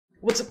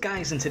What's up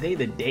guys, and today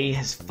the day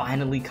has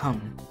finally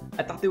come.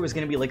 I thought there was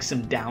gonna be like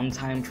some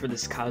downtime for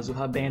this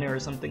Kazuha banner or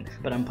something,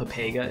 but I'm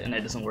Papega and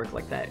it doesn't work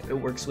like that. It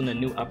works when the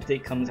new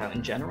update comes out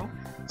in general,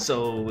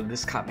 so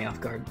this caught me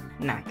off guard,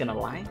 not gonna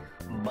lie.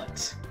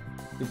 But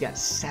we've got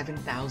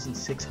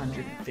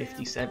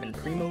 7,657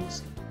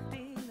 primos.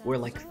 We're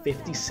like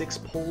 56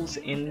 pulls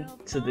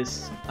into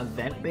this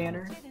event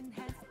banner,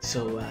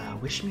 so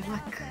wish me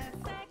luck.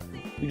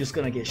 We're just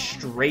gonna get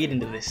straight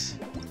into this.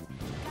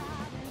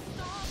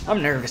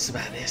 I'm nervous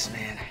about this,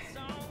 man.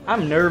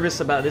 I'm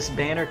nervous about this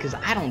banner because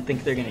I don't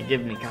think they're gonna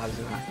give me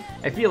Kazuha.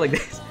 I feel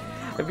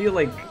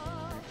like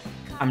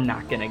I'm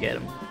not gonna get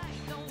him.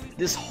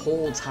 This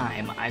whole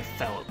time I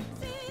felt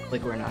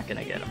like we're not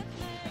gonna get him.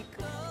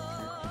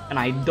 And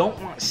I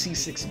don't want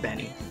C6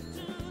 Benny.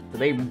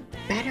 They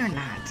better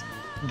not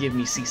give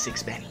me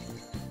C6 Benny,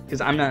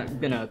 because I'm not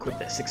gonna equip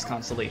that 6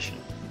 constellation.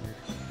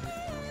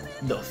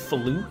 The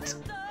flute?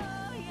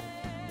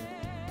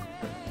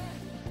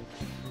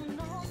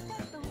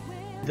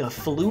 The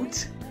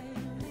flute?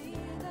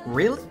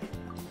 Really?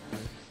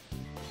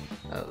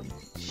 Oh,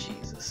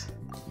 Jesus.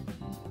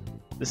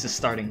 This is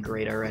starting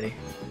great already.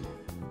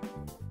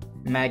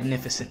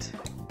 Magnificent.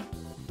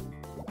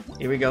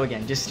 Here we go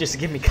again. Just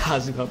give me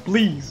Kazuha,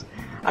 please.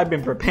 I've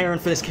been preparing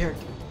for this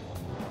character.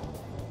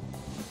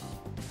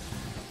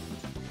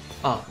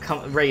 Oh,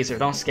 come, Razor,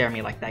 don't scare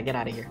me like that. Get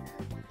out of here.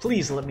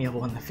 Please let me have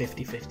won the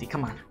 50-50.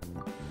 Come on.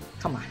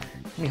 Come on.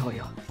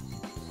 Mihoyo.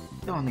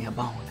 Throw me a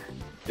bone.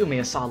 Do me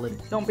a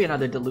solid. Don't be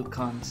another Dilute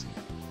Cons.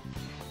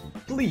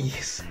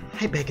 Please,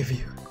 I beg of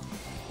you.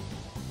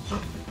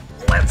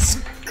 Let's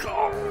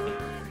go!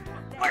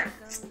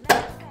 Let's...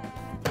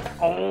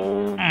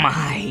 Oh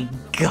my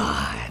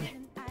god.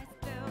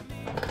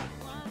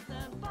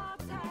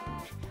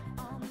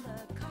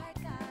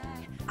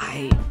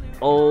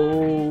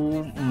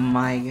 Oh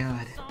my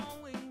god.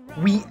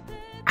 We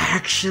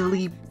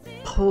actually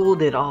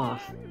pulled it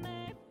off.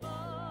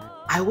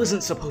 I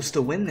wasn't supposed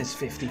to win this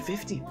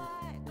 50-50.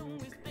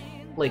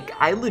 Like,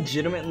 I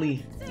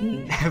legitimately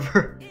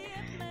never,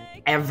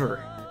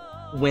 ever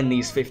win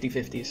these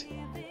 50-50s.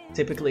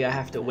 Typically, I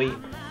have to wait,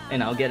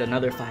 and I'll get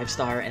another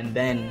 5-star, and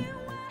then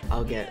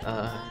I'll get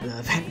the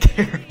event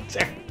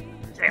character.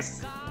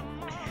 Yes!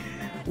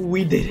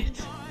 We did it!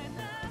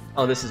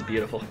 Oh, this is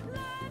beautiful.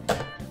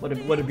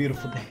 What a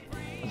beautiful day.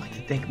 I'd like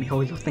to thank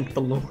Mihoyo, thank the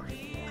Lord.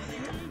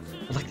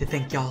 I'd like to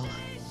thank y'all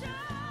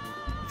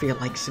for your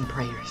likes and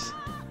prayers,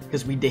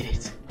 because we did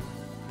it.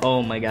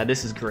 Oh my god,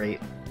 this is great.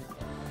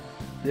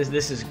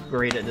 This is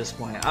great at this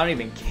point. I don't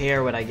even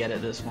care what I get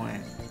at this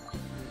point.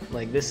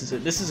 Like, this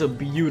is a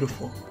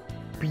beautiful,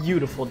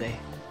 beautiful day.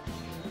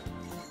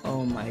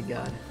 Oh my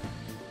god.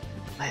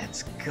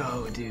 Let's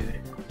go, dude.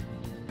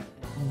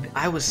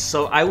 I was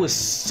so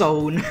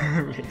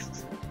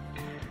nervous.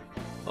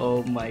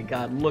 Oh my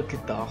god, look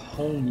at the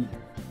homie.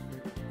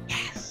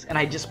 Yes. And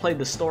I just played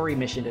the story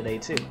mission today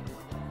too.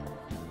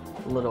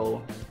 A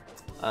little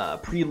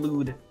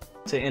prelude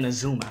to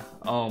Inazuma.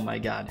 Oh my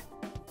god.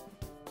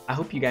 I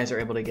hope you guys are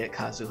able to get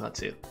Kazuha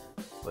too.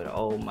 But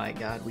oh my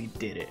god, we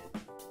did it.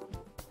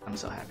 I'm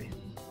so happy.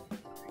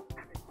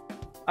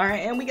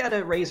 Alright, and we got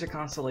a Razor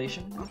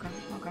constellation. Okay.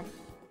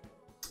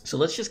 So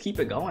let's just keep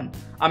it going.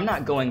 I'm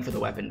not going for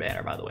the weapon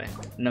banner, by the way.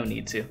 No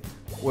need to.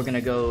 We're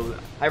gonna go...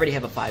 I already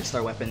have a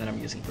 5-star weapon that I'm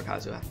using for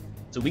Kazuha.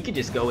 So we could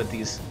just go with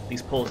these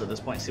pulls at this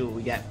point, see what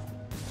we get.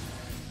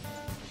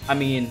 I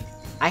mean,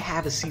 I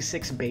have a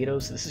C6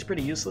 Beto, so this is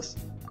pretty useless.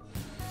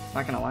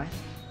 Not gonna lie.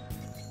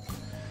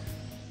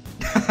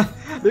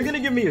 They're gonna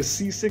give me a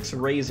C6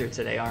 Razor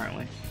today, aren't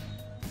we?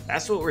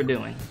 That's what we're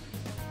doing.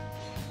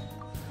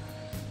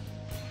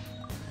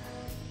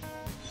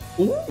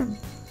 Ooh!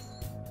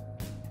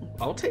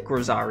 I'll take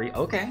Rosaria.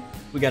 Okay.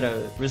 We got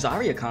a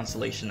Rosaria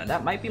constellation.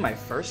 That might be my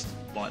first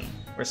one.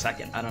 Or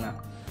second. I don't know.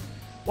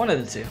 One of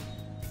the two.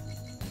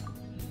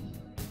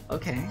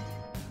 Okay.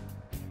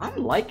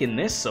 I'm liking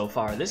this so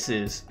far. This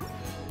is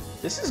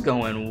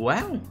going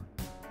well.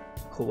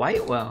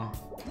 Quite well.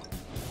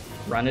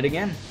 Run it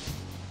again.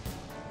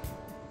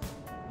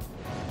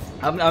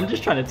 I'm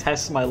just trying to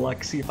test my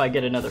luck, see if I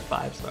get another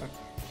 5-star.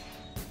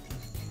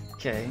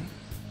 Okay.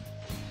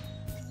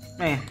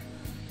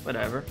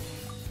 Whatever.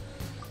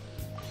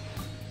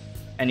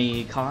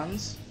 Any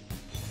cons?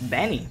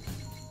 Benny.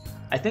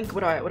 I think,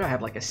 what do I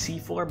have, like a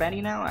C4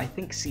 Benny now? I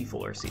think C4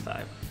 or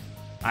C5.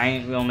 I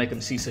ain't gonna make him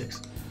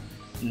C6.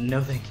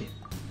 No thank you.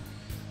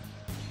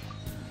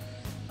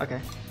 Okay.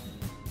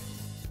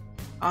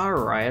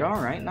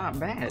 Alright, not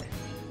bad.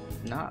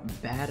 Not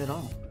bad at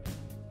all.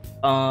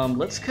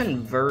 Let's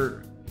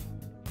convert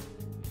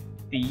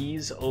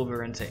these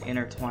over into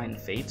Intertwined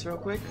Fates real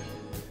quick.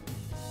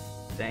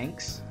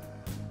 Thanks.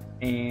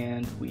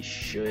 And we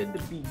should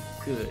be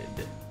good.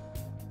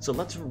 So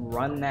let's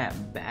run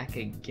that back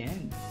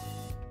again.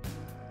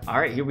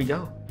 Alright, here we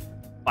go.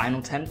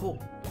 Final 10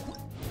 pull.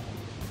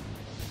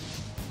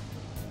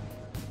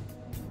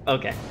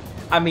 Okay.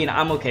 I mean,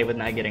 I'm okay with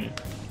not getting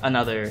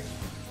another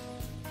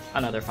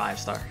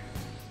 5-star.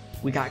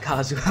 We got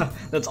Kazuha.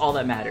 That's all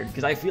that mattered,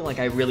 because I feel like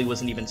I really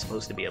wasn't even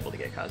supposed to be able to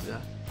get Kazuha.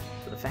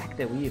 the fact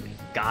that we even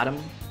got him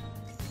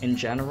in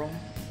general.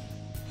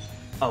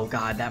 Oh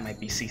god, that might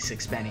be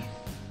C6 Benny.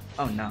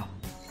 Oh no.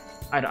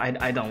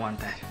 I don't want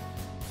that.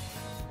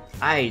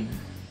 I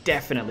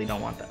definitely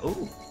don't want that.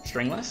 Ooh,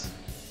 stringless.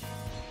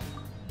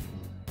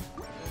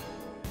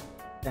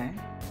 Okay.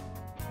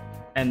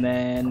 And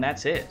then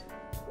that's it.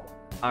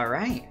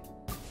 Alright.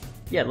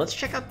 Yeah, let's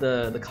check out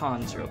the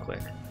cons real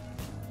quick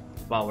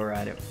while we're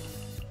at it.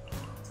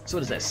 So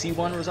what is that,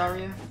 C1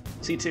 Rosaria?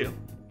 C2.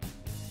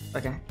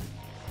 Okay.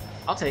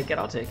 I'll take it,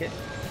 I'll take it.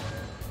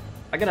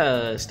 I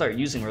gotta start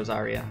using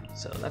Rosaria,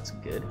 so that's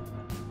good.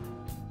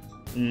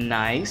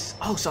 Nice.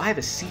 Oh, so I have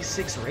a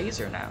C6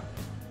 Razor now.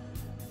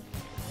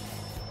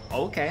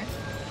 Okay.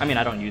 I mean,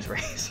 I don't use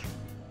Razor.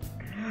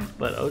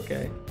 But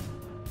okay.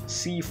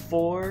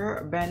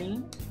 C4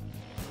 Benny.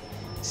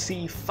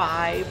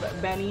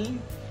 C5 Benny.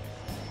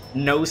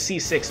 No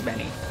C6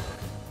 Benny.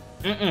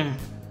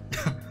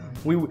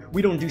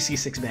 We don't do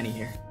C6 Benny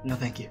here. No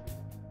thank you.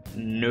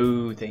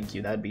 No thank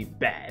you, that'd be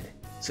bad.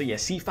 So yeah,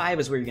 C5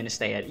 is where you're gonna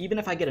stay at. Even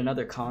if I get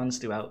another cons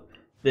throughout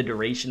the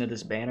duration of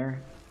this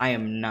banner, I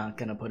am not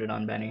gonna put it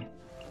on Benny.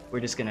 We're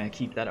just gonna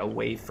keep that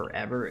away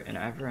forever and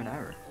ever and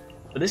ever.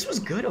 But this was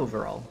good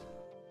overall.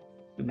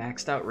 We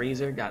maxed out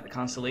Razor, got the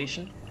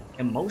Constellation,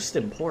 and most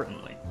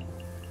importantly,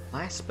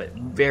 last but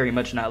very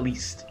much not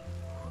least,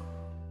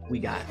 we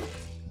got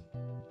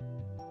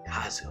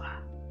Kazuha.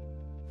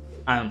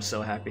 I'm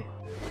so happy.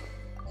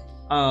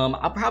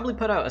 I'll probably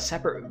put out a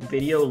separate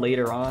video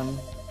later on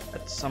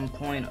at some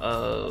point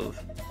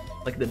of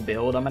like the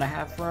build I'm gonna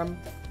have for him.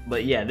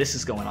 But yeah, this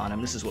is going on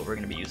him. This is what we're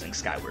gonna be using,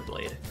 Skyward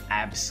Blade.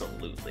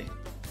 Absolutely.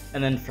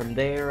 And then from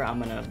there, I'm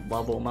gonna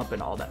level him up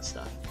and all that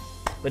stuff.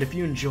 But if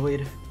you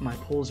enjoyed my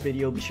polls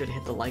video, be sure to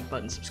hit the like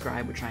button,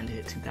 subscribe. We're trying to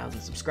hit 2,000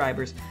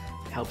 subscribers.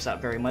 It helps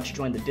out very much.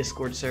 Join the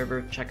Discord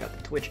server, check out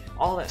the Twitch.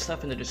 All that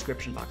stuff in the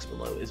description box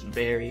below is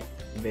very,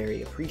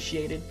 very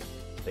appreciated.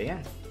 But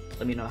yeah,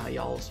 let me know how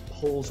y'all's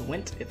polls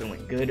went, if it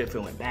went good, if it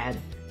went bad.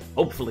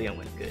 Hopefully it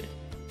went good.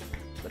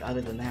 But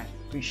other than that,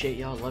 appreciate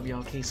y'all, love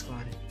y'all,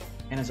 K-Squad.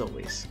 And as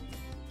always,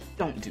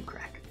 don't do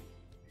crack.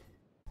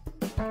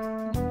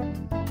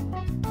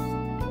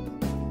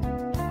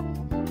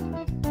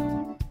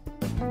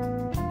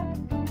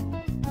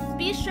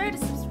 Be sure to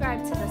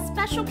subscribe to the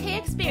Special K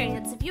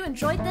Experience if you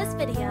enjoyed this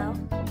video.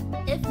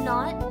 If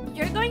not,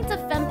 you're going to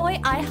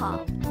Femboy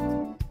IHOP.